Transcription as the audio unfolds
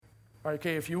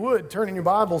Okay, if you would, turn in your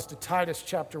Bibles to Titus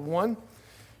chapter 1.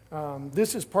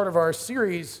 This is part of our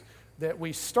series that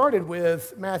we started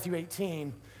with Matthew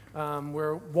 18.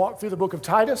 We're walk through the book of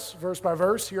Titus, verse by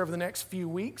verse, here over the next few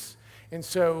weeks. And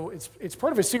so it's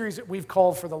part of a series that we've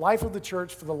called For the Life of the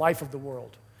Church, for the Life of the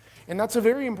World. And that's a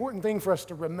very important thing for us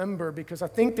to remember, because I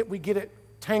think that we get it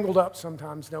tangled up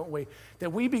sometimes, don't we?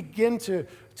 That we begin to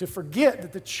forget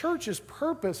that the church's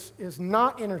purpose is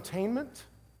not entertainment.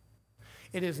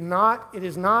 It is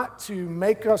not to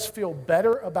make us feel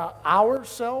better about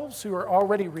ourselves who are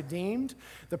already redeemed.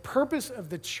 The purpose of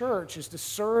the church is to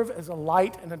serve as a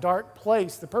light in a dark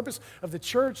place. The purpose of the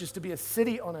church is to be a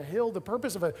city on a hill. The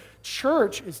purpose of a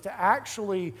church is to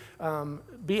actually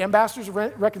be ambassadors of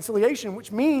reconciliation,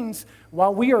 which means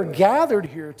while we are gathered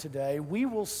here today, we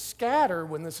will scatter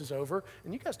when this is over.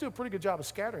 And you guys do a pretty good job of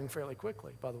scattering fairly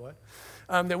quickly, by the way.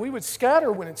 That we would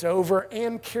scatter when it's over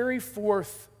and carry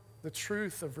forth the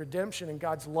truth of redemption and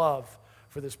God's love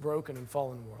for this broken and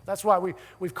fallen world. That's why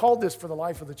we've called this For the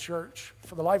Life of the Church,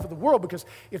 for the life of the world, because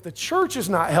if the church is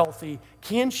not healthy,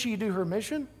 can she do her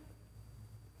mission?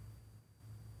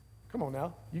 Come on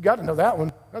now, you got to know that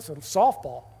one. That's a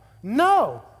softball.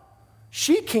 No,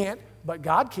 she can't, but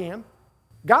God can.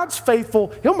 God's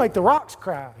faithful. He'll make the rocks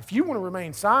cry. If you want to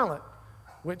remain silent,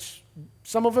 which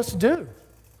some of us do,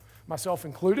 myself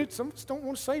included, some of us don't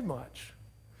want to say much.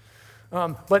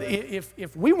 But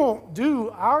if we won't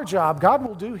do our job, God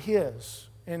will do His.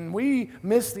 And we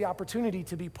miss the opportunity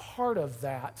to be part of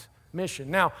that mission.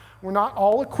 Now, we're not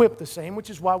all equipped the same, which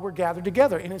is why we're gathered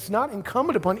together. And it's not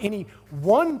incumbent upon any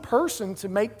one person to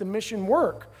make the mission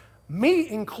work. Me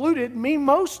included, me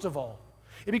most of all.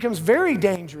 It becomes very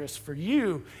dangerous for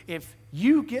you if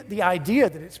you get the idea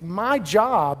that it's my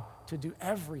job to do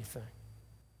everything.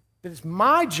 That it's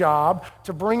my job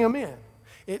to bring them in.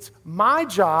 It's my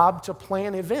job to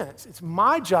plan events. It's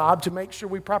my job to make sure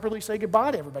we properly say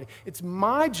goodbye to everybody. It's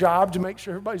my job to make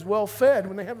sure everybody's well fed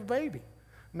when they have a baby.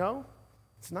 No,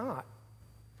 it's not.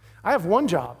 I have one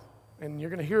job, and you're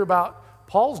going to hear about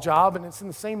Paul's job, and it's in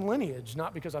the same lineage,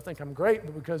 not because I think I'm great,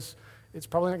 but because it's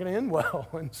probably not going to end well.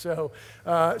 And so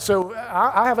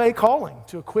I have a calling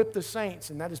to equip the saints,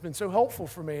 and that has been so helpful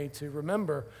for me to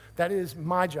remember that is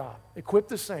my job. Equip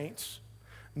the saints,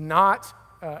 not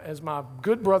as my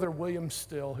good brother William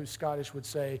Still, who's Scottish, would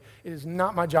say, it is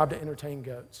not my job to entertain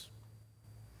goats.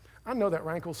 I know that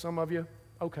rankles some of you.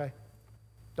 Okay.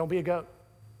 Don't be a goat.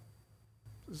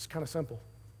 This is kind of simple.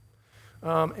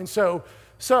 And so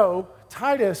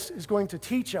Titus is going to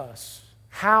teach us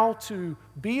how to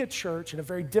be a church in a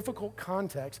very difficult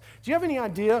context. Do you have any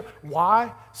idea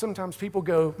why sometimes people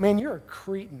go, man, you're a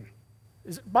cretin?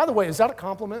 By the way, is that a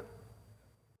compliment?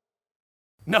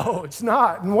 No, it's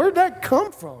not. And where did that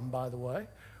come from, by the way?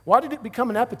 Why did it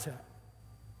become an epithet?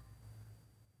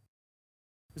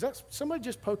 Is that somebody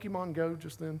just Pokemon Go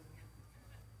just then?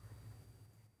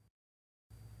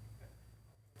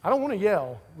 I don't want to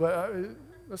yell, but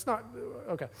let's not.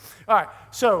 Okay. All right.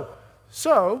 So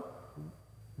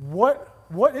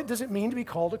what does it mean to be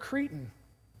called a cretin?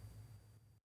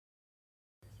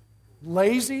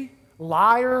 Lazy,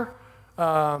 liar,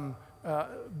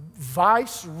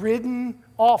 vice-ridden,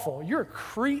 awful. You're a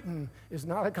cretin is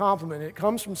not a compliment. It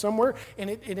comes from somewhere, and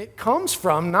it comes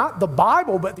from not the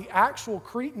Bible, but the actual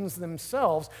Cretans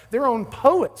themselves. Their own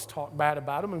poets talk bad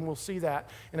about them, and we'll see that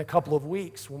in a couple of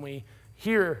weeks when we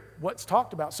hear what's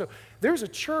talked about. So there's a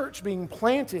church being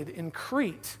planted in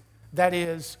Crete that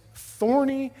is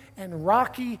thorny and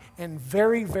rocky and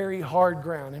very, very hard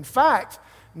ground. In fact,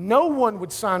 no one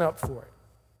would sign up for it.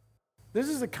 This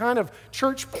is the kind of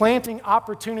church planting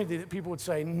opportunity that people would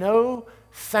say, no,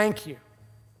 thank you.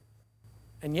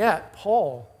 And yet,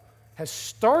 Paul has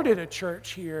started a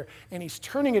church here, and he's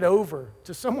turning it over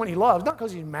to someone he loves, not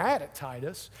because he's mad at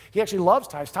Titus. He actually loves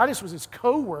Titus. Titus was his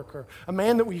co-worker, a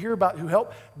man that we hear about who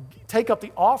helped take up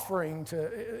the offering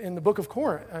in the book of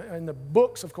Corinth, in the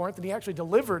books of Corinth, and he actually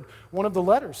delivered one of the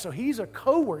letters. So he's a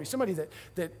co-worker, somebody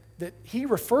that he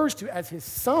refers to as his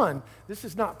son. This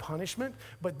is not punishment,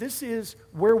 but this is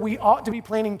where we ought to be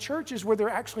planting churches where they're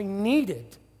actually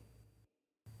needed,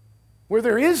 where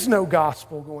there is no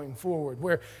gospel going forward,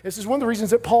 where this is one of the reasons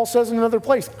that Paul says in another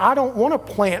place, I don't want to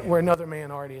plant where another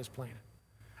man already has planted.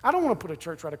 I don't want to put a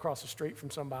church right across the street from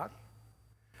somebody.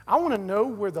 I want to know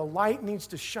where the light needs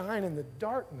to shine in the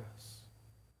darkness.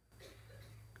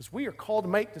 Because we are called to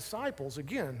make disciples,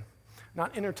 again,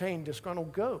 not entertain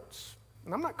disgruntled goats.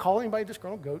 And I'm not calling anybody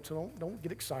disgruntled goats, so don't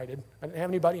get excited. I didn't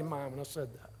have anybody in mind when I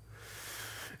said that.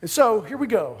 And so here we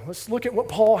go. Let's look at what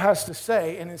Paul has to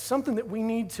say, and it's something that we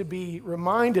need to be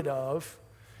reminded of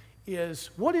is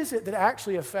what is it that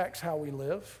actually affects how we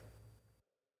live?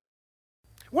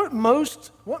 What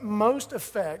most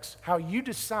affects how you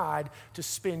decide to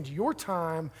spend your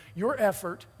time, your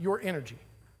effort, your energy?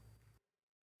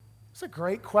 It's a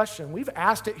great question. We've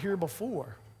asked it here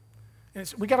before.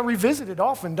 And we got to revisit it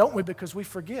often, don't we? Because we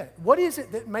forget. What is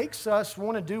it that makes us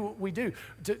want to do what we do?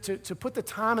 To put the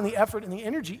time and the effort and the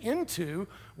energy into,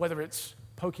 whether it's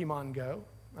Pokemon Go.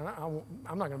 I'm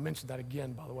not going to mention that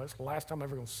again, by the way. It's the last time I'm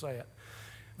ever going to say it.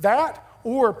 That,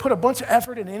 or put a bunch of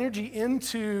effort and energy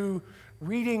into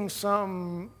reading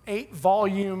some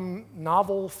 8-volume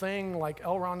novel thing like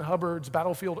L. Ron Hubbard's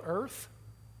Battlefield Earth.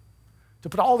 To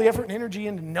put all the effort and energy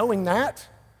into knowing that.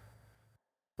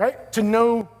 Right? To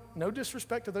know, no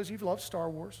disrespect to those of you who love Star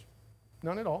Wars.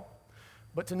 None at all.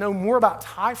 But to know more about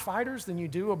TIE fighters than you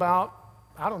do about,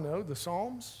 I don't know, the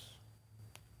Psalms.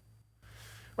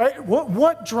 Right?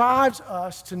 What drives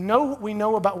us to know what we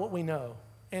know about what we know?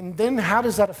 And then how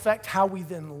does that affect how we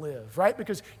then live, right?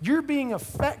 Because you're being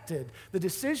affected. The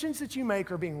decisions that you make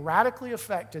are being radically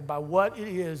affected by what it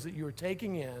is that you are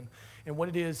taking in and what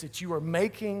it is that you are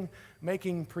making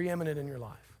preeminent in your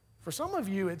life. For some of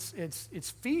you,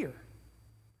 it's fear.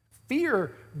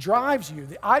 Fear drives you.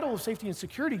 The idol of safety and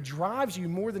security drives you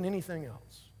more than anything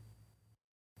else.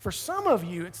 For some of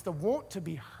you, it's the want to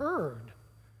be heard.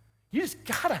 You just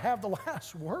got to have the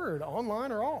last word,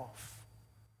 online or off.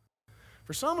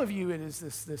 For some of you, it is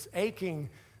this aching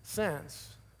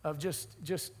sense of just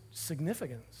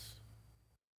significance.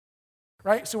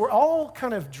 Right? So we're all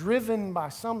kind of driven by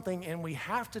something, and we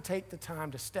have to take the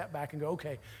time to step back and go,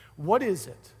 okay, what is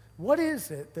it? What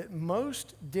is it that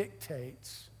most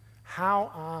dictates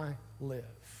how I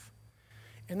live?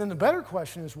 And then the better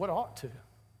question is, what ought to?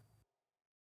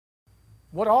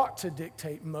 What ought to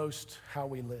dictate most how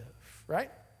we live,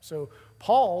 right? So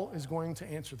Paul is going to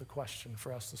answer the question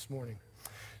for us this morning.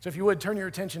 So if you would, turn your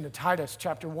attention to Titus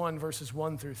chapter 1, verses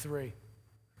 1 through 3.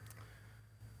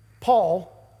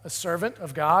 Paul, a servant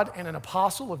of God and an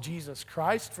apostle of Jesus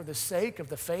Christ, for the sake of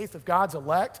the faith of God's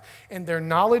elect and their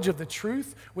knowledge of the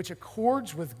truth, which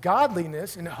accords with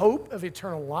godliness in hope of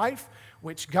eternal life,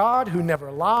 which God, who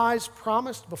never lies,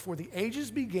 promised before the ages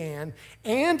began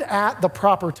and at the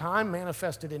proper time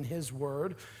manifested in his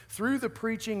word, through the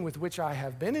preaching with which I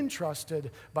have been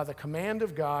entrusted by the command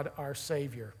of God our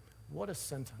Savior. What a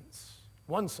sentence.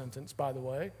 One sentence, by the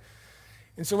way.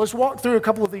 And so let's walk through a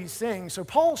couple of these things. So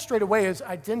Paul straight away is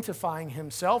identifying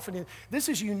himself, and this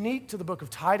is unique to the book of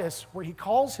Titus, where he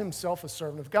calls himself a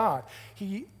servant of God.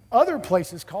 He, other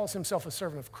places, calls himself a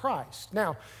servant of Christ.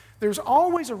 Now, there's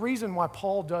always a reason why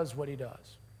Paul does what he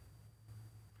does.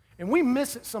 And we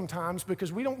miss it sometimes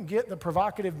because we don't get the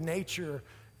provocative nature,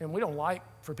 and we don't like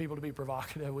for people to be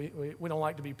provocative. We don't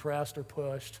like to be pressed or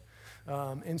pushed.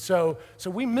 And so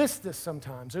we miss this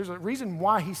sometimes. There's a reason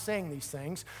why he's saying these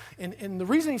things. And the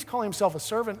reason he's calling himself a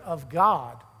servant of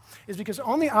God is because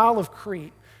on the Isle of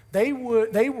Crete, they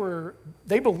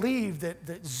believed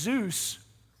that Zeus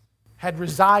had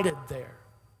resided there.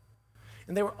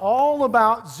 And they were all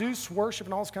about Zeus worship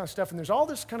and all this kind of stuff. And there's all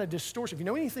this kind of distortion. If you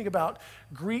know anything about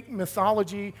Greek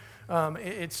mythology,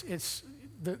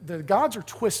 the gods are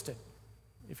twisted.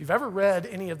 If you've ever read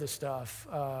any of this stuff,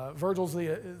 Virgil's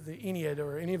the Aeneid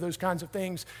or any of those kinds of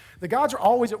things, the gods are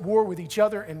always at war with each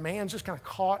other, and man's just kind of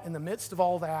caught in the midst of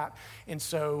all that. And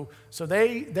so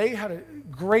they had a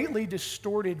greatly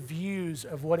distorted views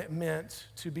of what it meant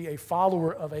to be a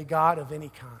follower of a god of any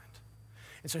kind.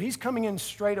 And so he's coming in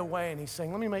straight away, and he's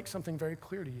saying, let me make something very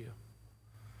clear to you.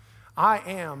 I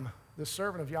am the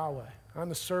servant of Yahweh. I'm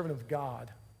the servant of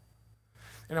God.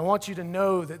 And I want you to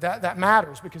know that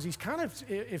matters, because he's kind of,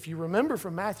 if you remember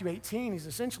from Matthew 18, he's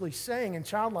essentially saying in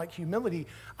childlike humility,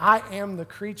 I am the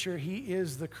creature, he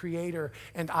is the creator,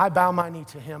 and I bow my knee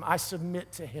to him. I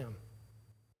submit to him.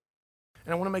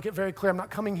 And I want to make it very clear, I'm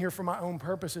not coming here for my own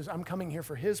purposes. I'm coming here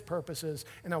for his purposes,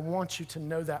 and I want you to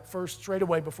know that first straight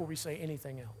away before we say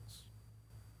anything else.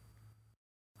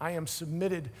 I am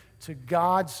submitted to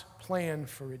God's plan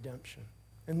for redemption.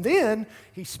 And then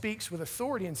he speaks with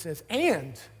authority and says,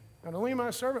 and not only am I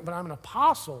a servant, but I'm an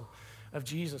apostle of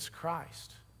Jesus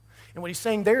Christ. And what he's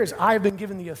saying there is, I have been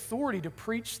given the authority to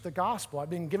preach the gospel. I've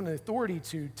been given the authority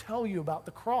to tell you about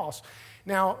the cross.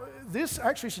 Now, this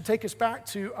actually should take us back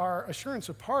to our assurance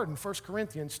of pardon, 1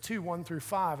 Corinthians 2, 1 through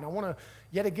 5. And I want to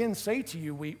yet again say to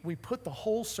you, we put the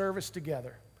whole service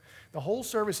together. The whole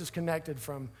service is connected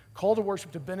from call to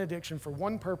worship to benediction for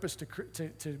one purpose,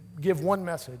 to give one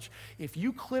message. If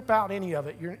you clip out any of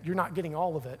it, you're not getting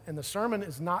all of it. And the sermon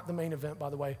is not the main event, by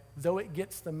the way, though it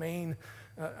gets the main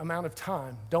amount of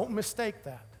time. Don't mistake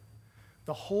that.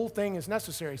 The whole thing is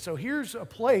necessary. So here's a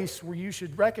place where you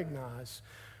should recognize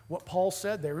what Paul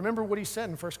said there. Remember what he said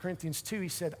in 1 Corinthians 2. He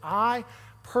said, I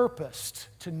purposed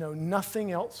to know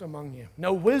nothing else among you.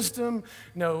 No wisdom,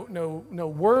 no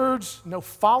words, no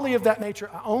folly of that nature.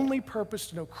 I only purposed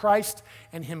to know Christ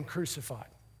and him crucified.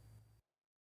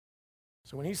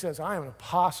 So when he says, I am an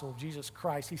apostle of Jesus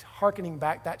Christ, he's hearkening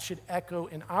back. That should echo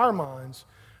in our minds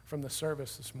from the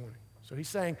service this morning. So he's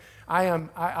saying,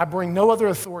 I bring no other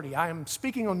authority. I am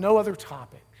speaking on no other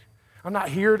topic. I'm not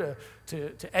here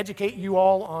to educate you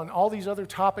all on all these other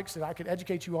topics that I could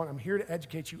educate you on. I'm here to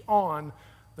educate you on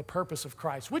the purpose of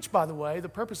Christ, which, by the way, the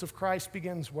purpose of Christ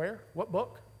begins where? What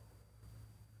book?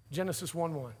 Genesis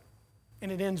 1:1.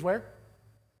 And it ends where?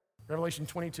 Revelation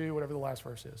 22, whatever the last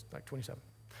verse is, like 27.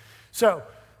 So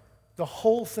the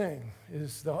whole thing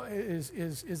is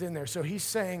in there. So he's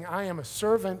saying, I am a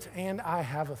servant and I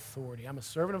have authority. I'm a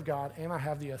servant of God and I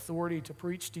have the authority to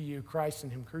preach to you Christ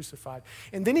and him crucified.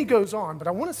 And then he goes on, but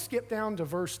I want to skip down to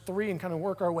verse 3 and kind of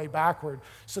work our way backward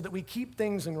so that we keep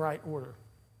things in right order.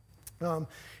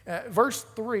 Verse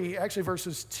 3, actually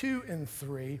verses 2 and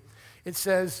 3, it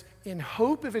says, in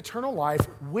hope of eternal life,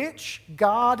 which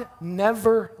God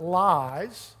never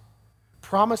lies,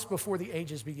 promised before the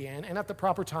ages began, and at the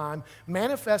proper time,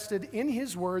 manifested in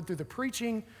his word through the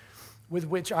preaching with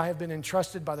which I have been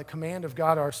entrusted by the command of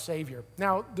God our Savior.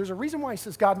 Now, there's a reason why he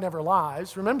says God never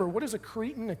lies. Remember, what is a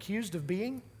Cretan accused of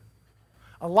being?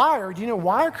 A liar. Do you know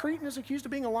why a Cretan is accused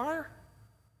of being a liar?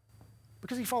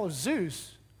 Because he follows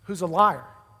Zeus, who's a liar.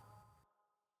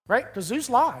 Right? Because Zeus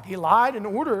lied. He lied in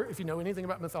order, if you know anything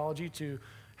about mythology, to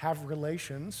have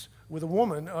relations with a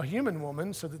woman, a human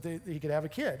woman, so that he could have a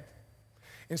kid.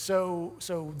 And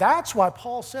so that's why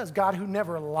Paul says, God who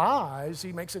never lies,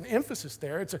 he makes an emphasis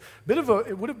there. It's a bit of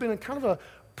it would have been a kind of a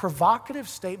provocative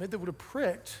statement that would have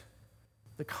pricked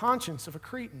the conscience of a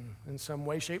Cretan in some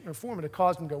way, shape, or form. It would have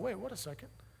caused him to go, wait, what a second.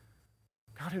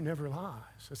 God who never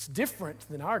lies. It's different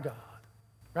than our God,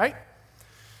 right?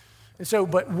 And so,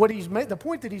 but the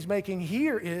point that he's making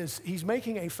here is he's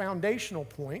making a foundational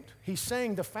point. He's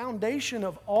saying the foundation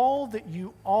of all that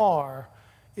you are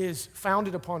is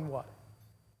founded upon what?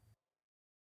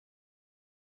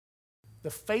 The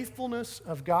faithfulness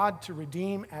of God to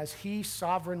redeem as he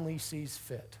sovereignly sees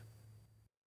fit.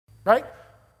 Right?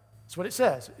 That's what it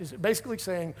says. It's basically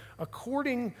saying,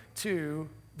 according to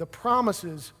the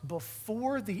promises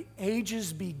before the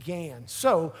ages began.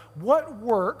 So, what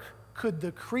work could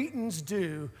the Cretans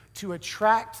do to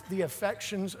attract the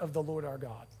affections of the Lord our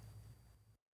God?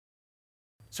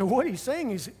 So what he's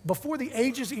saying is, before the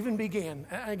ages even began,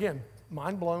 again,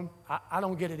 mind blown. I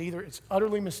don't get it either. It's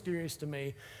utterly mysterious to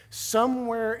me.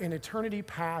 Somewhere in eternity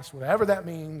past, whatever that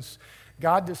means,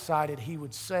 God decided he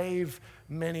would save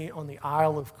many on the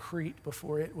Isle of Crete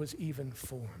before it was even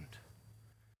formed.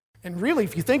 And really,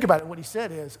 if you think about it, what he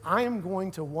said is, I am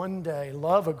going to one day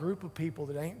love a group of people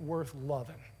that ain't worth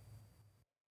loving.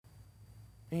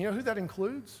 And you know who that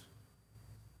includes?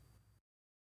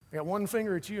 I got one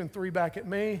finger at you and three back at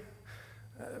me.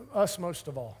 Us most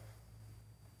of all.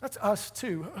 That's us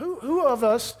too. Who of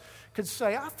us could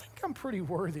say, I think I'm pretty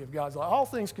worthy of God's love? All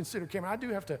things considered, Cameron, I do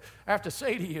have to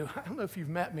say to you, I don't know if you've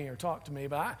met me or talked to me,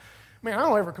 but I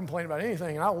don't ever complain about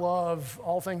anything. And I love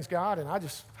all things God, and I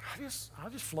just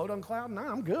float on cloud nine.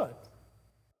 I'm good.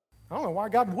 I don't know why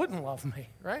God wouldn't love me,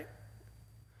 right?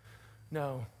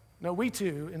 No, we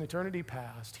too, in eternity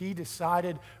past, he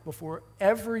decided before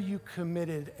ever you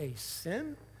committed a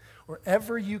sin or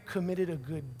ever you committed a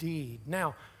good deed.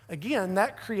 Now, again,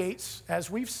 that creates, as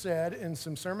we've said in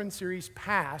some sermon series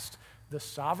past, the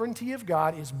sovereignty of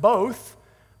God is both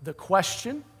the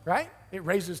question, right? It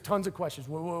raises tons of questions.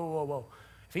 Whoa.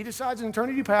 If he decides in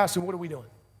eternity past, then what are we doing?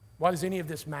 Why does any of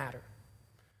this matter?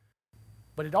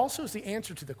 But it also is the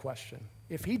answer to the question.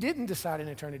 If he didn't decide in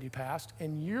eternity past,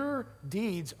 and your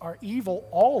deeds are evil,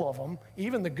 all of them,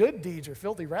 even the good deeds are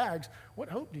filthy rags, what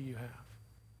hope do you have?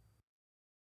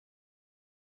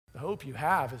 The hope you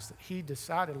have is that he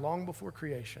decided long before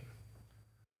creation.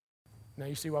 Now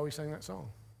you see why we sang that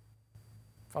song.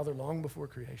 Father, long before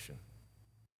creation.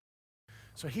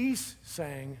 So he's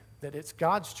saying that it's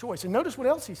God's choice. And notice what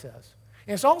else he says.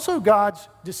 And it's also God's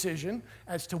decision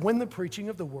as to when the preaching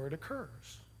of the word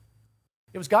occurs.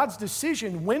 It was God's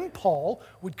decision when Paul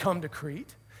would come to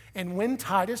Crete and when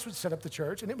Titus would set up the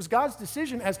church. And it was God's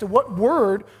decision as to what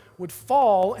word would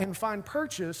fall and find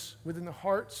purchase within the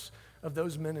hearts of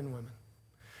those men and women.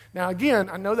 Now again,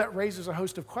 I know that raises a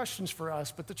host of questions for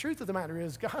us, but the truth of the matter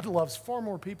is God loves far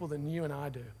more people than you and I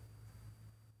do.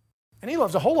 And he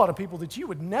loves a whole lot of people that you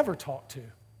would never talk to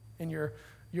in your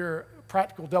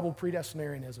practical double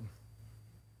predestinarianism.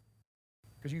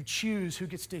 Because you choose who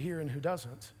gets to hear and who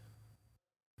doesn't.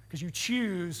 Because you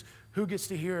choose who gets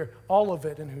to hear all of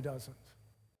it and who doesn't.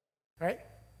 Right?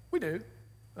 We do,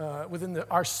 within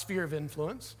our sphere of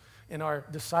influence, in our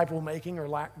disciple making or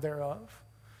lack thereof.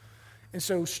 And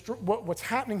so what's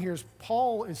happening here is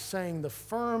Paul is saying the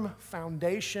firm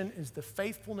foundation is the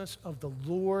faithfulness of the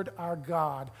Lord our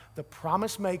God, the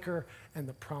promise maker and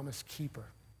the promise keeper.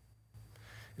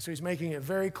 And so he's making it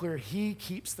very clear he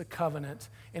keeps the covenant,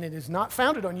 and it is not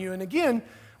founded on you. And again,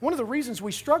 one of the reasons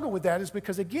we struggle with that is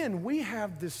because, again, we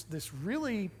have this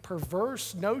really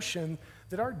perverse notion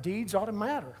that our deeds ought to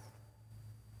matter.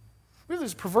 We have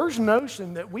this perverse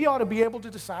notion that we ought to be able to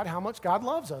decide how much God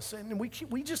loves us. And we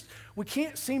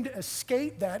can't seem to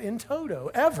escape that in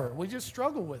toto, ever. We just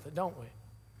struggle with it, don't we?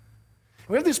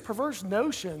 We have this perverse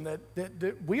notion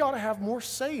that we ought to have more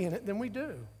say in it than we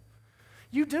do.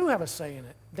 You do have a say in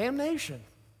it. Damnation.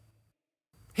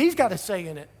 He's got a say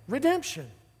in it. Redemption.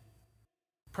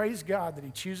 Praise God that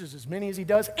he chooses as many as he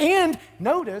does. And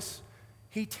notice,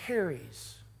 he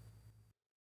tarries.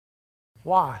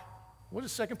 Why? What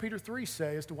does 2 Peter 3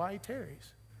 say as to why he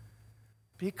tarries?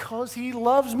 Because he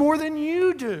loves more than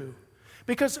you do.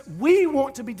 Because we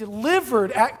want to be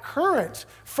delivered at current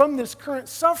from this current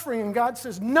suffering. And God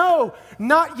says, no,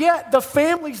 not yet. The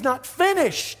family's not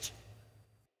finished.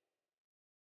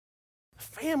 The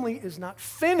family is not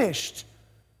finished.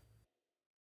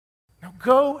 Now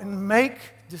go and make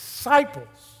disciples.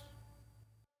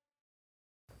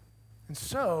 And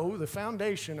so, the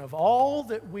foundation of all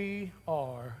that we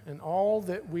are and all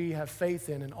that we have faith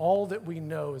in and all that we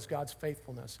know is God's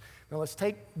faithfulness. Now, let's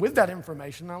take, with that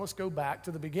information, now let's go back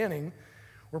to the beginning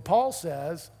where Paul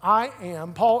says, I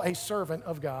am, Paul, a servant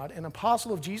of God, an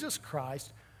apostle of Jesus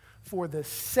Christ, for the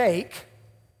sake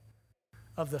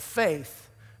of the faith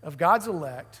of God's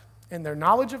elect and their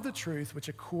knowledge of the truth which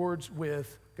accords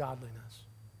with godliness.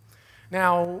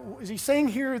 Now, is he saying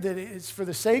here that it's for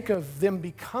the sake of them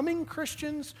becoming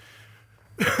Christians?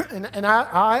 and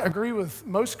I agree with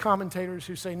most commentators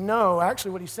who say no.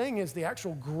 Actually, what he's saying is the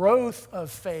actual growth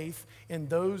of faith in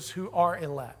those who are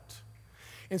elect.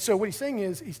 And so what he's saying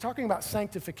is he's talking about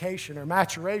sanctification or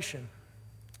maturation.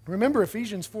 Remember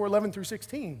Ephesians 4:11 through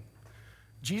 16.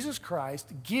 Jesus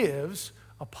Christ gives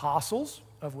apostles,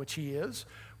 of which he is,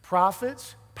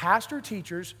 prophets, pastor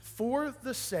teachers for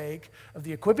the sake of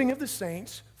the equipping of the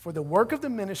saints for the work of the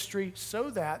ministry so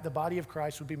that the body of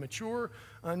Christ would be mature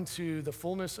unto the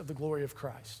fullness of the glory of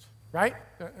Christ. Right?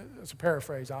 That's a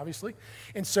paraphrase, obviously.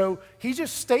 And so he's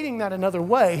just stating that another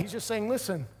way. He's just saying,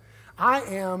 listen, I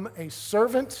am a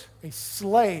servant, a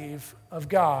slave of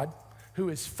God who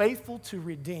is faithful to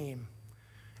redeem,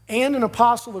 and an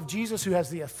apostle of Jesus who has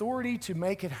the authority to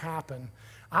make it happen.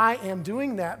 I am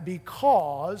doing that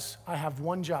because I have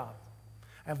one job.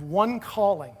 I have one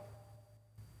calling.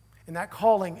 And that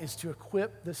calling is to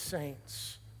equip the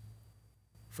saints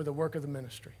for the work of the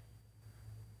ministry.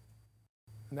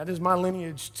 And that is my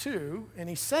lineage too. And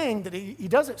he's saying that he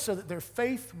does it so that their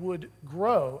faith would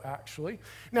grow, actually.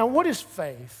 Now, what is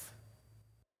faith?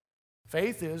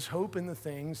 Faith is hope in the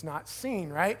things not seen,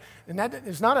 right? And that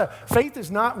is not faith is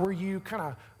not where you kind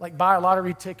of like buy a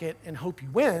lottery ticket and hope you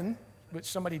win, which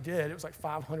somebody did. It was like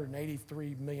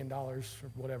 $583 million or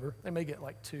whatever. They may get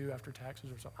like 2 after taxes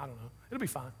or something. I don't know. It'll be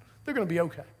fine. They're going to be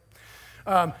okay.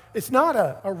 It's not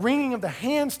a wringing of the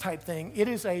hands type thing. It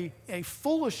is a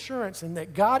full assurance in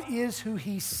that God is who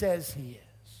he says he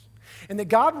is. And that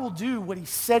God will do what he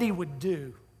said he would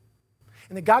do.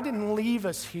 And that God didn't leave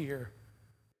us here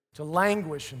to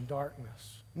languish in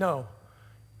darkness. No,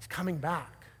 he's coming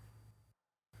back.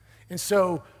 And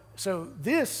so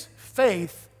this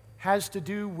faith has to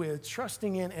do with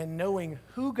trusting in and knowing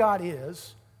who God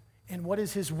is and what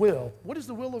is his will. What is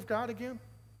the will of God again?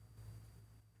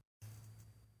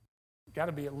 Got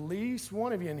to be at least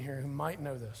one of you in here who might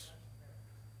know this.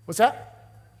 What's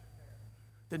that?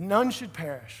 That none should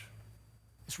perish.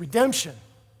 It's redemption.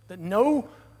 That no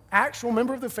actual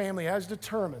member of the family as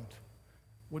determined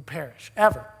would perish,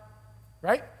 ever.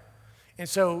 Right? And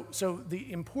so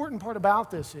the important part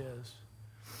about this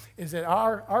is that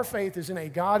our faith is in a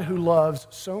God who loves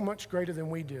so much greater than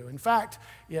we do. In fact,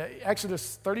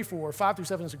 Exodus 34, 5 through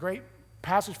 7 is a great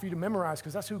passage for you to memorize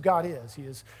because that's who God is.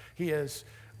 He is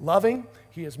loving,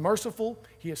 he is merciful,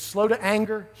 he is slow to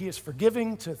anger, he is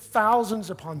forgiving to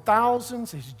thousands upon thousands.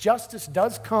 His justice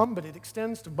does come, but it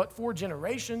extends to but 4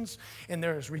 generations, and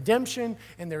there is redemption,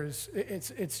 and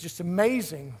it's just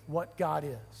amazing what God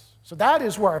is. So that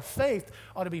is where our faith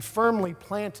ought to be firmly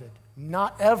planted,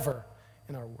 not ever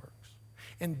in our works.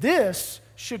 And this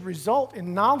should result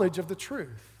in knowledge of the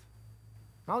truth.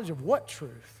 Knowledge of what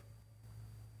truth?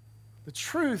 The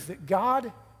truth that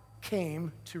God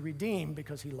came to redeem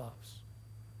because he loves.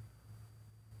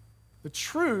 The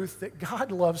truth that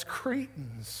God loves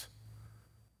Cretans,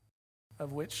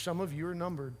 of which some of you are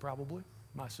numbered, probably,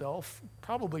 myself,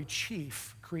 probably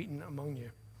chief Cretan among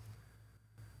you.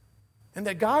 And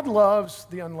that God loves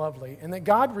the unlovely, and that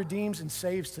God redeems and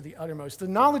saves to the uttermost. The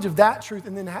knowledge of that truth,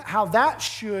 and then how that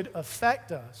should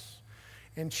affect us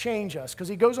and change us. Because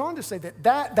he goes on to say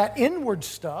that inward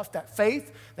stuff, that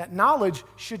faith, that knowledge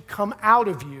should come out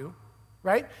of you,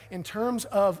 right? In terms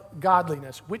of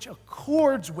godliness, which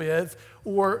accords with,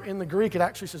 or in the Greek it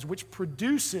actually says, which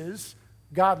produces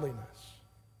godliness.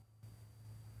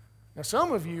 Now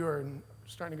some of you are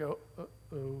starting to go,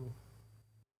 uh-oh.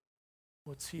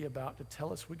 What's he about to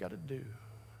tell us we got to do?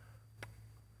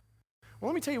 Well,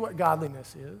 let me tell you what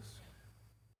godliness is,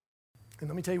 and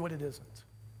let me tell you what it isn't.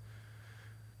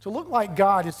 To look like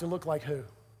God is to look like who?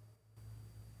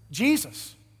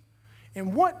 Jesus.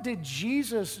 And what did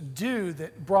Jesus do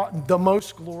that brought the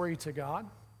most glory to God?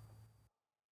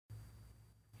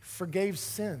 He forgave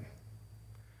sin.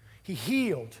 He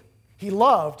healed. He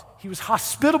loved. He was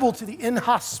hospitable to the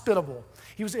inhospitable.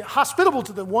 He was hospitable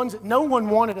to the ones that no one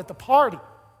wanted at the party.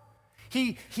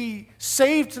 He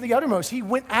saved to the uttermost. He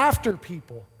went after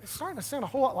people. It's starting to sound a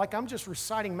whole lot like I'm just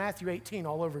reciting Matthew 18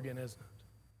 all over again, isn't it?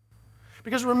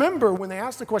 Because remember, when they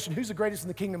asked the question, who's the greatest in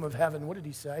the kingdom of heaven, what did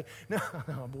he say? No,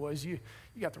 boys, you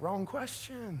got the wrong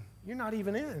question. You're not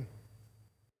even in.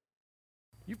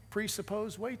 You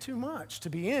presuppose way too much. To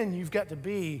be in, you've got to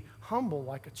be humble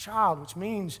like a child, which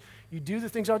means you do the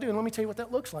things I do. And let me tell you what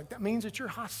that looks like. That means that you're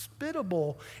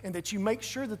hospitable and that you make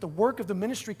sure that the work of the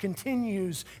ministry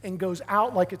continues and goes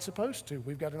out like it's supposed to.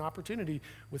 We've got an opportunity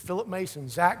with Philip Mason,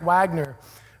 Zach Wagner,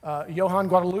 Johan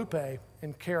Guadalupe,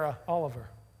 and Kara Oliver.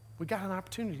 We got an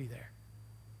opportunity there.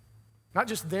 Not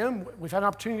just them. We've had an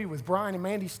opportunity with Brian and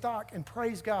Mandy Stock, and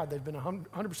praise God, they've been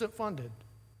 100% funded.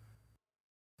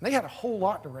 And they had a whole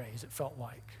lot to raise, it felt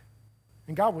like.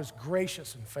 And God was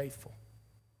gracious and faithful.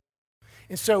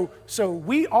 And so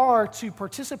we are to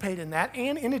participate in that.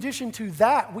 And in addition to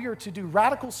that, we are to do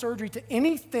radical surgery to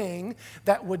anything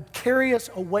that would carry us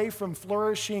away from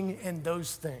flourishing in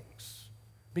those things.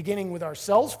 Beginning with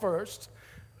ourselves first,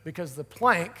 because the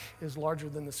plank is larger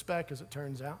than the speck, as it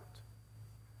turns out.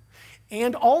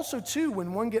 And also, too,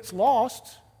 when one gets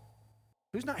lost,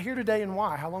 who's not here today and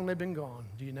why? How long they've been gone?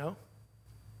 Do you know?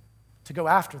 To go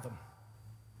after them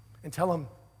and tell them,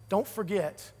 don't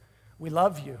forget, we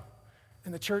love you,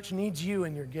 and the church needs you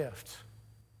and your gift.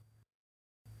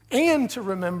 And to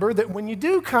remember that when you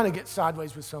do kind of get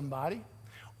sideways with somebody,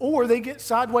 or they get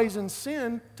sideways in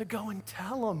sin, to go and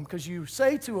tell them, because you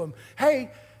say to them, hey,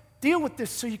 deal with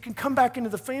this so you can come back into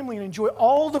the family and enjoy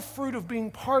all the fruit of being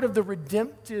part of the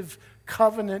redemptive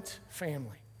covenant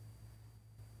family.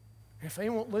 And if they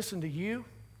won't listen to you,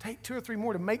 take 2 or 3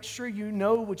 more to make sure you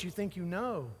know what you think you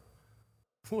know.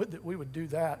 Would that we would do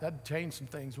that. That'd change some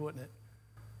things, wouldn't it?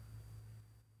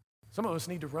 Some of us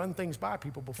need to run things by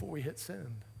people before we hit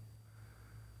send.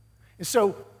 And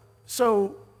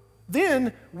so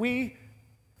then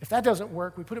if that doesn't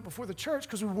work, we put it before the church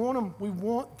because we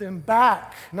want them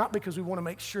back, not because we want to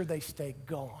make sure they stay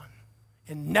gone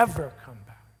and never come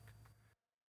back.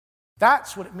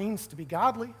 That's what it means to be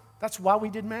godly. That's why we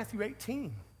did Matthew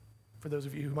 18. For those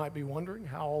of you who might be wondering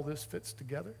how all this fits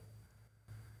together.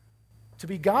 To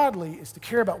be godly is to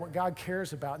care about what God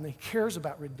cares about, and He cares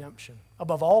about redemption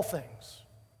above all things.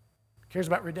 He cares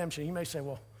about redemption. You may say,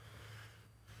 well,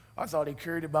 I thought He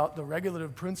cared about the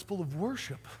regulative principle of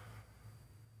worship,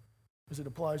 as it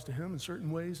applies to Him in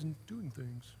certain ways and doing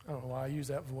things. I don't know why I use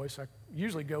that voice. I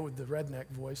usually go with the redneck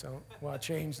voice. I don't know why I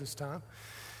changed this time.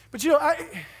 But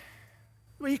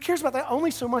He cares about that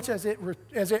only so much as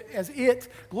it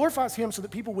glorifies Him so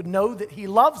that people would know that He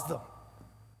loves them.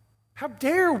 How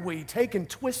dare we take and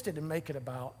twist it and make it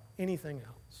about anything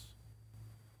else?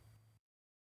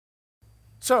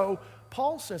 So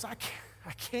Paul says, I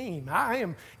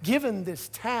am given this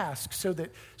task so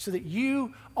that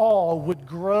you all would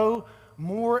grow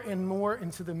more and more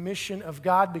into the mission of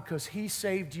God because He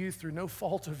saved you through no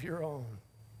fault of your own,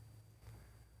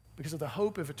 because of the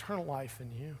hope of eternal life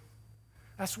in you.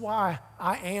 That's why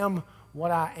I am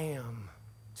what I am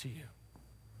to you.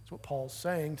 That's what Paul's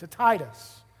saying to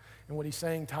Titus, and what he's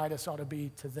saying Titus ought to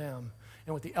be to them.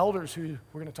 And what the elders who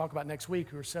we're going to talk about next week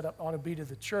who are set up ought to be to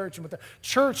the church, and what the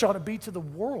church ought to be to the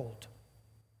world.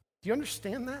 Do you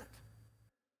understand that?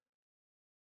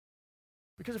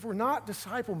 Because if we're not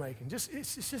disciple-making,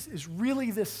 it's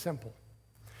really this simple.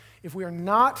 If we are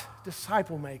not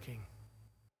disciple-making,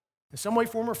 in some way,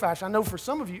 form, or fashion, I know for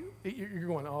some of you, you're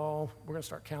going, oh, we're going to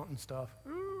start counting stuff.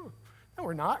 Ooh. No,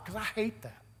 we're not, because I hate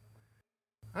that.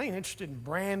 I ain't interested in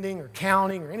branding or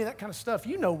counting or any of that kind of stuff.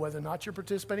 You know whether or not you're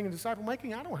participating in disciple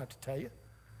making. I don't have to tell you.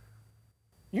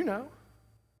 You know.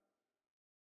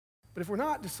 But if we're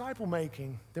not disciple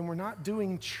making, then we're not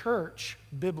doing church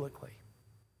biblically.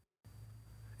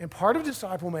 And part of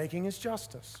disciple making is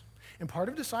justice. And part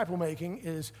of disciple making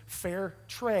is fair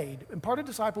trade. And part of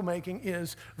disciple making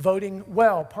is voting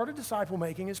well. Part of disciple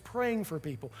making is praying for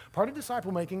people. Part of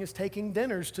disciple making is taking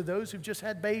dinners to those who've just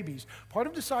had babies. Part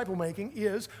of disciple making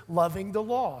is loving the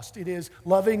lost. It is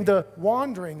loving the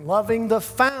wandering, loving the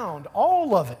found,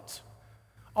 all of it.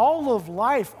 All of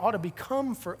life ought to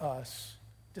become for us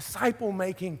disciple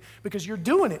making because you're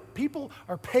doing it. People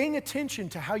are paying attention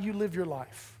to how you live your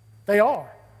life. They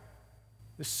are.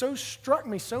 This so struck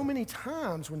me so many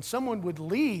times when someone would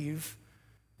leave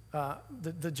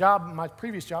the job, my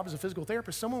previous job as a physical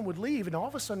therapist, someone would leave and all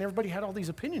of a sudden everybody had all these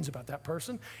opinions about that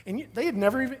person and I'd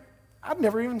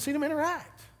never even seen them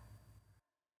interact.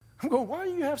 I'm going, why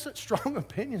do you have such strong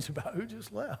opinions about who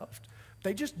just left?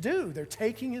 They just do. They're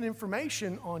taking in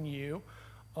information on you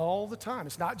all the time.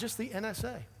 It's not just the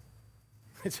NSA.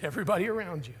 It's everybody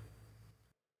around you.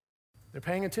 They're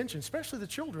paying attention, especially the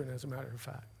children, as a matter of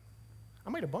fact. I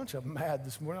made a bunch of them mad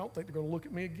this morning. I don't think they're going to look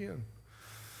at me again.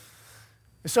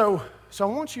 So I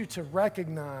want you to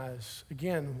recognize,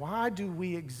 again, why do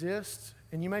we exist?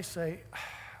 And you may say,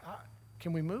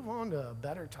 can we move on to a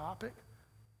better topic?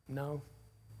 No,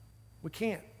 we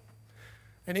can't.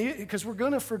 And because we're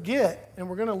going to forget, and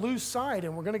we're going to lose sight,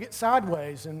 and we're going to get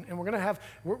sideways, and we're going to have,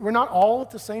 we're not all at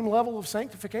the same level of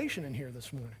sanctification in here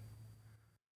this morning.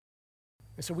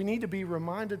 And so we need to be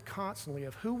reminded constantly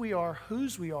of who we are,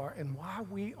 whose we are, and why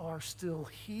we are still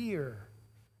here,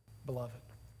 beloved.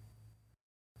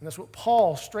 And that's what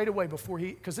Paul, straight away before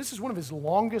because this is one of his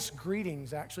longest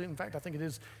greetings, actually. In fact, I think it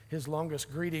is his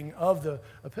longest greeting of the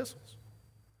epistles.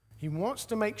 He wants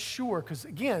to make sure, because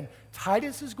again,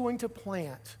 Titus is going to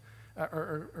plant,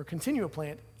 or continue to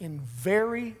plant, in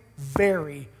very,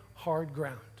 very hard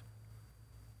ground.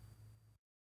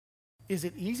 Is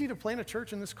it easy to plant a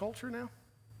church in this culture now?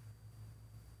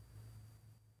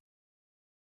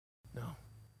 No.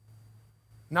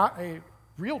 Not a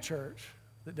real church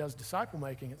that does disciple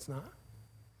making, it's not.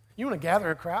 You want to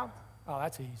gather a crowd? Oh,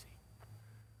 that's easy.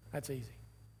 That's easy.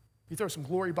 You throw some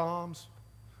glory bombs,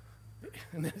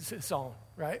 and then it's on,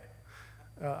 right?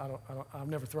 I've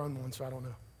never thrown one, so I don't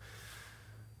know.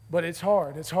 But it's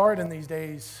hard. It's hard in these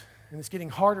days, and it's getting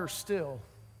harder still.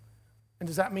 And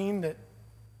does that mean that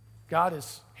God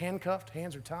is handcuffed,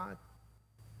 hands are tied?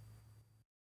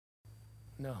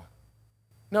 No.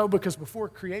 No, because before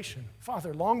creation,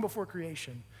 Father, long before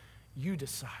creation, you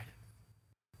decided.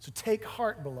 So take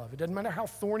heart, beloved. It doesn't matter how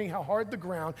thorny, how hard the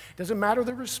ground. It doesn't matter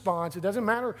the response. It doesn't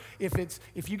matter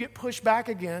if you get pushed back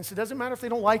against. It doesn't matter if they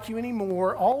don't like you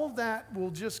anymore. All of that will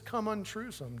just come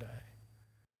untrue someday.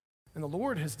 And the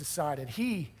Lord has decided.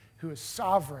 He who is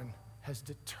sovereign has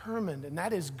determined, and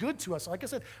that is good to us. Like I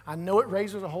said, I know it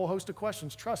raises a whole host of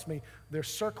questions. Trust me, they're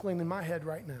circling in my head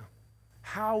right now.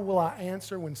 How will I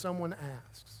answer when someone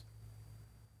asks?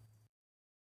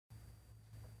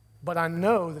 But I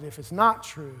know that if it's not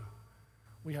true,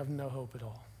 we have no hope at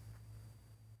all.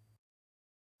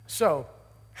 So,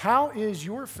 how is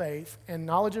your faith and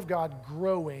knowledge of God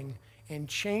growing and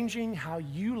changing how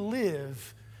you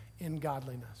live in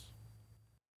godliness?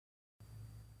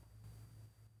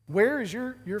 Where is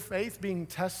your faith being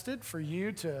tested for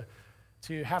you to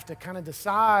have to kind of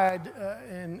decide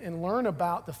and learn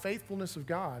about the faithfulness of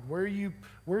God?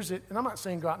 Where's it? And I'm not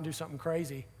saying go out and do something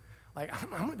crazy. Like, I'm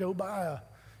going to go buy a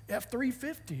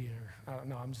F-350 or, I don't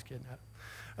know, I'm just kidding.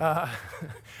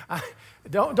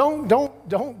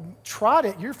 Don't trot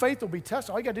it. Your faith will be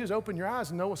tested. All you got to do is open your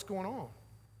eyes and know what's going on.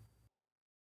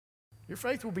 Your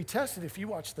faith will be tested if you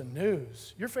watch the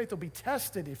news. Your faith will be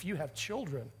tested if you have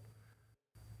children.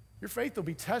 Your faith will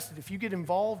be tested if you get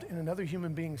involved in another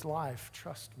human being's life.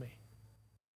 Trust me.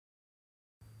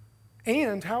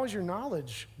 And how is your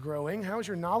knowledge growing? How is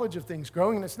your knowledge of things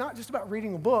growing? And it's not just about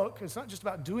reading a book. It's not just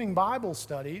about doing Bible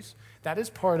studies. That is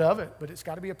part of it, but it's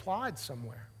got to be applied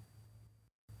somewhere.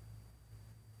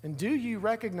 And do you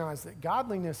recognize that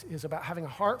godliness is about having a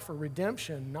heart for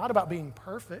redemption, not about being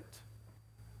perfect?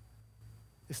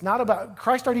 It's not about,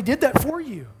 Christ already did that for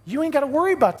you. You ain't got to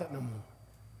worry about that no more.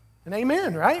 And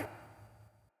amen, right?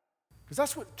 Because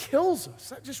that's what kills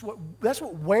us. That's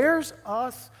what wears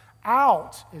us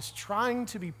out, is trying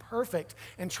to be perfect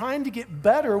and trying to get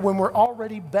better when we're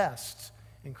already best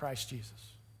in Christ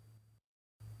Jesus.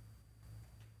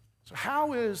 So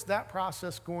how is that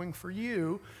process going for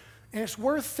you? And it's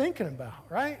worth thinking about,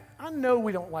 right? I know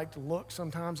we don't like to look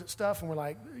sometimes at stuff and we're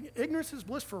like, ignorance is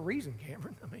bliss for a reason,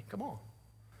 Cameron. I mean, come on.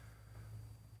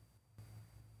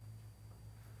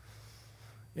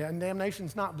 Yeah, and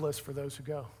damnation's not bliss for those who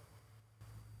go.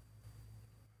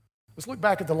 Let's look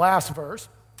back at the last verse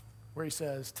where he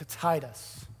says, to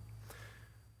Titus,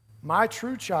 my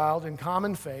true child in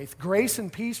common faith, grace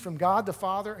and peace from God the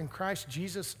Father and Christ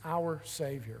Jesus our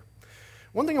Savior.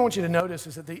 One thing I want you to notice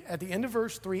is that at the end of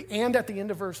verse 3 and at the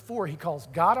end of verse 4, he calls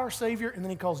God our Savior and then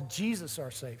he calls Jesus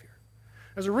our Savior.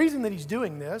 There's a reason that he's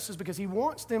doing this is because he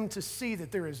wants them to see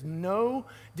that there is no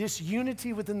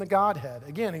disunity within the Godhead.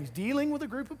 Again, he's dealing with a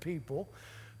group of people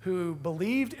who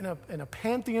believed in a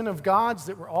pantheon of gods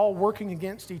that were all working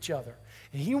against each other.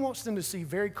 And he wants them to see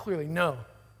very clearly, no,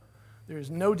 there is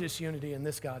no disunity in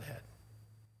this Godhead.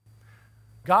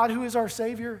 God who is our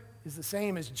Savior is the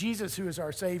same as Jesus who is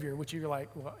our Savior, which you're like,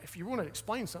 well, if you want to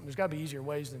explain something, there's got to be easier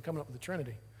ways than coming up with the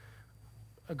Trinity.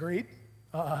 Agreed?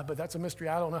 But that's a mystery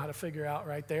I don't know how to figure out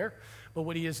right there. But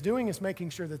what he is doing is making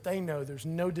sure that they know there's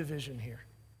no division here.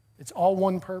 It's all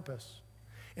one purpose.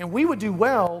 And we would do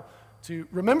well to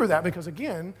remember that because,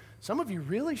 again, some of you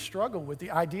really struggle with the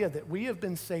idea that we have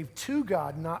been saved to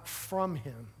God, not from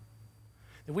him.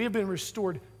 That we have been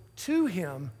restored to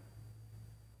him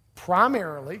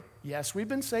primarily. Yes, we've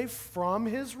been saved from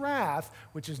his wrath,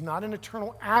 which is not an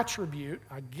eternal attribute.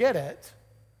 I get it.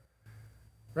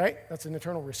 Right? That's an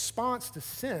eternal response to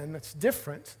sin. That's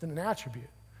different than an attribute.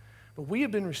 But we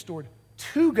have been restored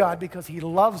to God because he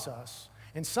loves us.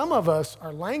 And some of us,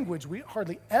 our language, we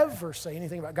hardly ever say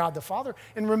anything about God the Father.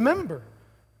 And remember,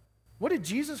 who did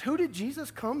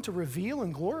Jesus come to reveal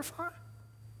and glorify?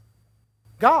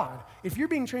 God. If you're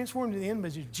being transformed into the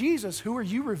image of Jesus, who are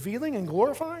you revealing and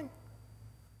glorifying?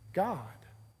 God,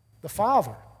 the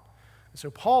Father. And so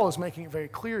Paul is making it very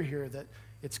clear here that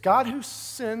it's God who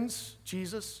sends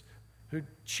Jesus, who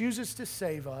chooses to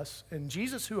save us, and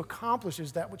Jesus who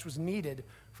accomplishes that which was needed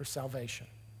for salvation.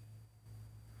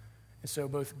 And so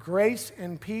both grace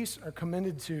and peace are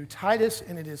commended to Titus,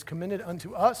 and it is commended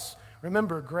unto us.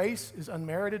 Remember, grace is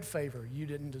unmerited favor. You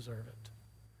didn't deserve it.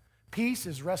 Peace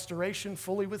is restoration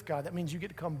fully with God. That means you get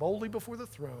to come boldly before the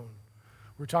throne.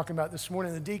 We were talking about this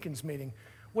morning in the deacons meeting.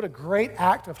 What a great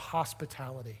act of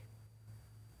hospitality.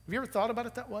 Have you ever thought about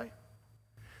it that way?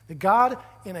 That God,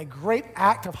 in a great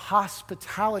act of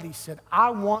hospitality, said, I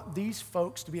want these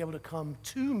folks to be able to come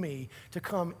to me, to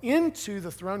come into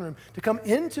the throne room, to come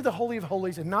into the Holy of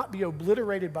Holies and not be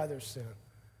obliterated by their sin.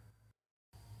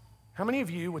 How many of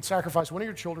you would sacrifice one of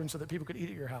your children so that people could eat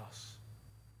at your house?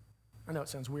 I know it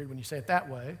sounds weird when you say it that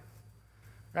way,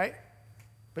 right?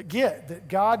 But get that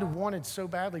God wanted so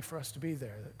badly for us to be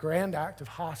there, that grand act of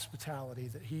hospitality,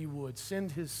 that he would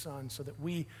send his son so that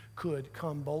we could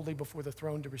come boldly before the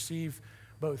throne to receive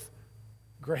both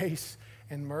grace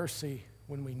and mercy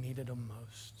when we needed them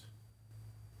most.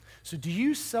 So do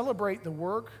you celebrate the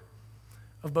work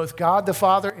of both God the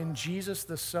Father and Jesus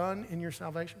the Son in your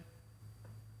salvation?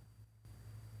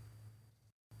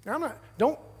 Now,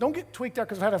 don't get tweaked out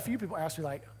because I've had a few people ask me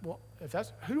like, well, if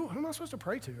that's who am I supposed to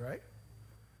pray to, right?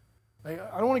 Like,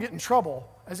 I don't want to get in trouble,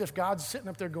 as if God's sitting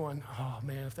up there going, oh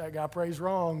man, if that guy prays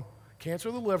wrong, cancer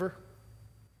of the liver.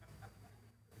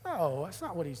 No, that's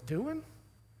not what he's doing.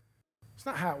 It's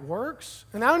not how it works.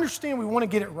 And I understand we want to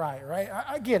get it right?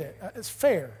 I get it. It's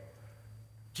fair.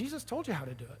 Jesus told you how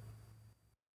to do it.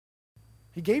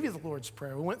 He gave you the Lord's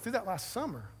Prayer. We went through that last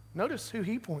summer. Notice who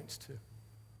he points to.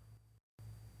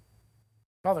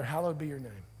 Father, hallowed be your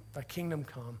name. Thy kingdom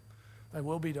come. Thy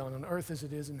will be done on earth as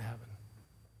it is in heaven.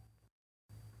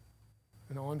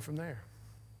 And on from there.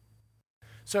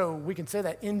 So we can say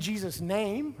that in Jesus'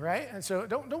 name, right? And so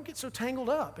don't get so tangled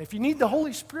up. If you need the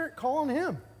Holy Spirit, call on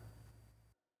him.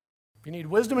 If you need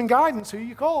wisdom and guidance, who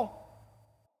you call?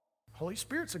 Holy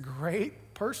Spirit's a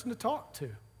great person to talk to.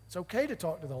 It's okay to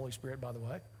talk to the Holy Spirit, by the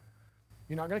way.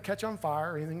 You're not going to catch on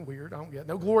fire or anything weird.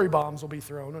 No glory bombs will be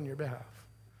thrown on your behalf.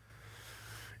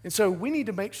 And so we need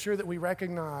to make sure that we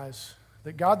recognize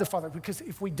that God the Father, because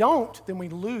if we don't, then we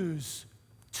lose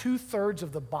 2/3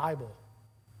 of the Bible.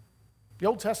 The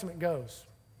Old Testament goes.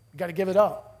 You got to give it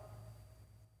up.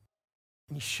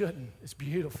 And you shouldn't. It's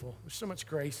beautiful. There's so much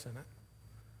grace in it.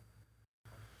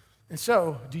 And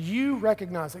so, do you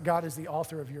recognize that God is the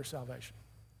author of your salvation?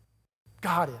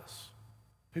 God is,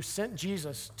 who sent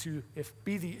Jesus to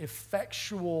be the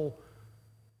effectual,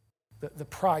 the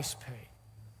price paid.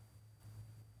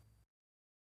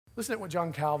 Listen to what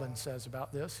John Calvin says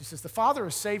about this. He says, the Father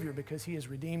is Savior because he has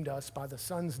redeemed us by the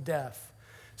Son's death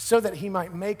so that he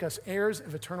might make us heirs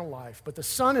of eternal life. But the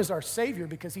Son is our Savior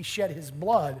because he shed his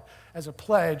blood as a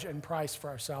pledge and price for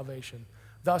our salvation.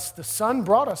 Thus, the Son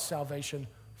brought us salvation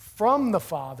from the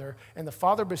Father, and the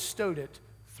Father bestowed it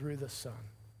through the Son.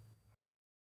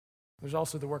 There's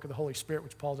also the work of the Holy Spirit,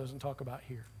 which Paul doesn't talk about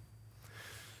here.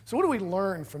 So what do we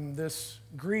learn from this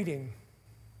greeting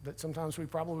that sometimes we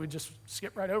probably just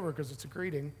skip right over because it's a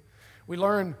greeting? We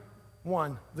learn,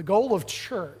 one, the goal of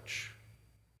church.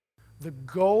 The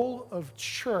goal of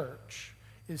church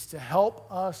is to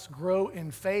help us grow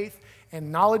in faith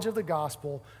and knowledge of the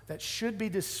gospel that should be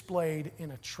displayed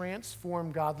in a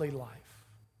transformed godly life.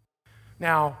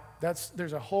 Now,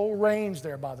 there's a whole range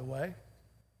there, by the way.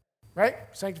 Right?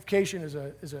 Sanctification is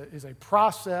a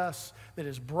process that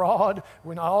is broad.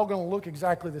 We're not all going to look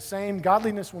exactly the same.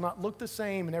 Godliness will not look the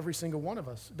same in every single one of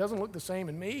us. It doesn't look the same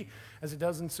in me as it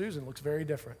does in Susan. It looks very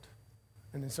different.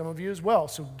 And in some of you as well.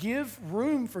 So give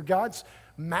room for God's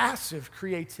massive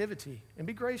creativity and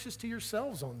be gracious to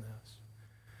yourselves on this.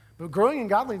 But growing in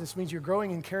godliness means you're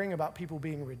growing in caring about people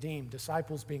being redeemed,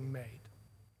 disciples being made.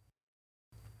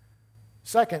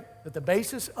 Second, that the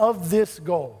basis of this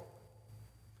goal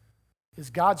is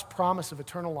God's promise of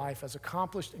eternal life as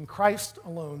accomplished in Christ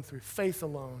alone, through faith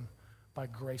alone, by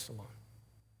grace alone.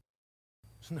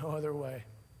 There's no other way.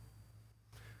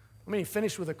 Let me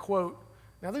finish with a quote.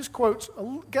 Now, this quote's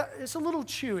it's a little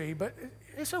chewy, but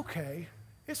it's okay.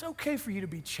 It's okay for you to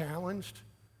be challenged.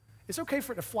 It's okay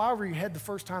for it to fly over your head the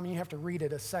first time and you have to read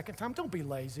it a second time. Don't be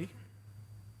lazy.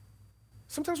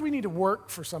 Sometimes we need to work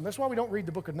for something. That's why we don't read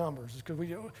the book of Numbers, because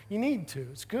you need to.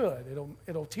 It's good.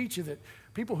 It'll teach you that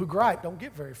people who gripe don't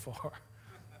get very far.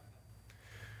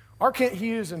 R. Kent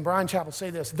Hughes and Brian Chappell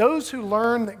say this: those who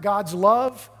learn that God's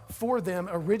love for them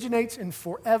originates in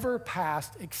forever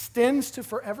past, extends to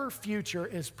forever future,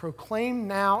 is proclaimed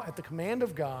now at the command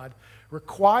of God,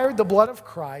 required the blood of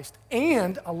Christ,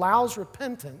 and allows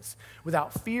repentance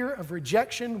without fear of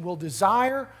rejection, will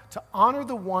desire to honor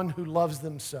the one who loves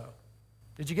them so.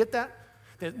 Did you get that?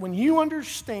 That when you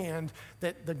understand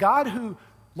that the God who,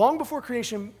 long before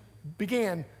creation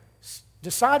began,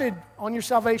 decided on your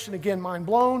salvation, again, mind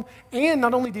blown, and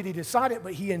not only did he decide it,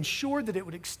 but he ensured that it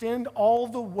would extend all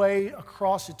the way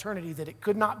across eternity, that it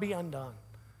could not be undone.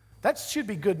 That should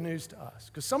be good news to us,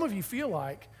 because some of you feel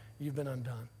like you've been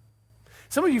undone.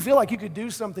 Some of you feel like you could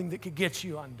do something that could get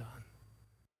you undone.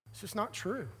 It's just not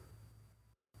true.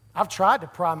 I've tried to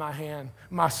pry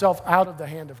myself out of the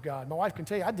hand of God. My wife can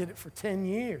tell you I did it for 10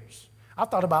 years. I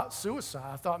thought about suicide.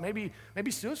 I thought maybe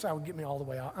suicide would get me all the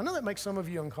way out. I know that makes some of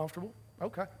you uncomfortable.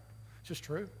 Okay, it's just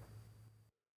true.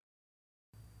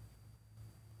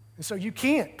 And so you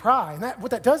can't pry. And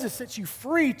what that does is sets you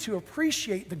free to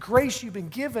appreciate the grace you've been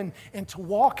given and to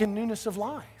walk in newness of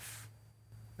life.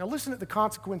 Now listen to the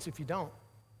consequence if you don't.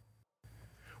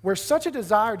 Where such a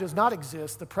desire does not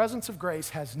exist, the presence of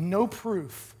grace has no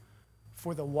proof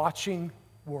for the watching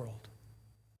world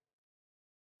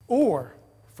or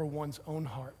for one's own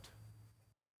heart.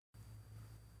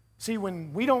 See,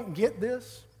 when we don't get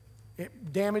this,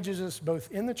 it damages us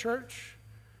both in the church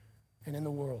and in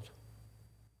the world.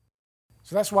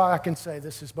 So that's why I can say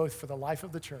this is both for the life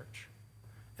of the church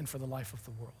and for the life of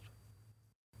the world.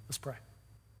 Let's pray.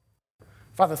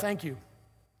 Father, thank you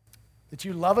that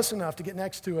you love us enough to get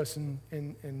next to us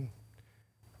and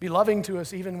be loving to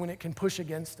us even when it can push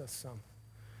against us some.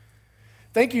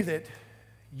 Thank you that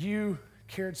you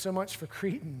cared so much for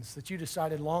Cretans that you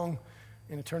decided long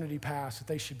in eternity past that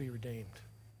they should be redeemed.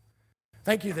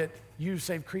 Thank you that you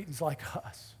saved Cretans like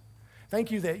us.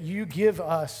 Thank you that you give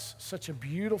us such a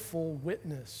beautiful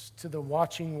witness to the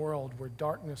watching world where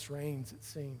darkness reigns, it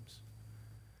seems.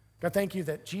 God, thank you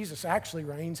that Jesus actually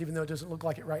reigns, even though it doesn't look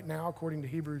like it right now, according to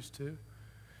Hebrews 2.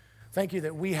 Thank you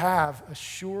that we have a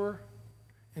sure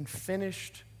and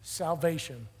finished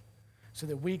salvation so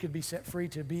that we could be set free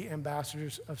to be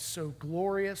ambassadors of so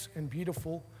glorious and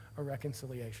beautiful a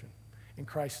reconciliation. In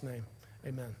Christ's name,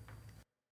 amen.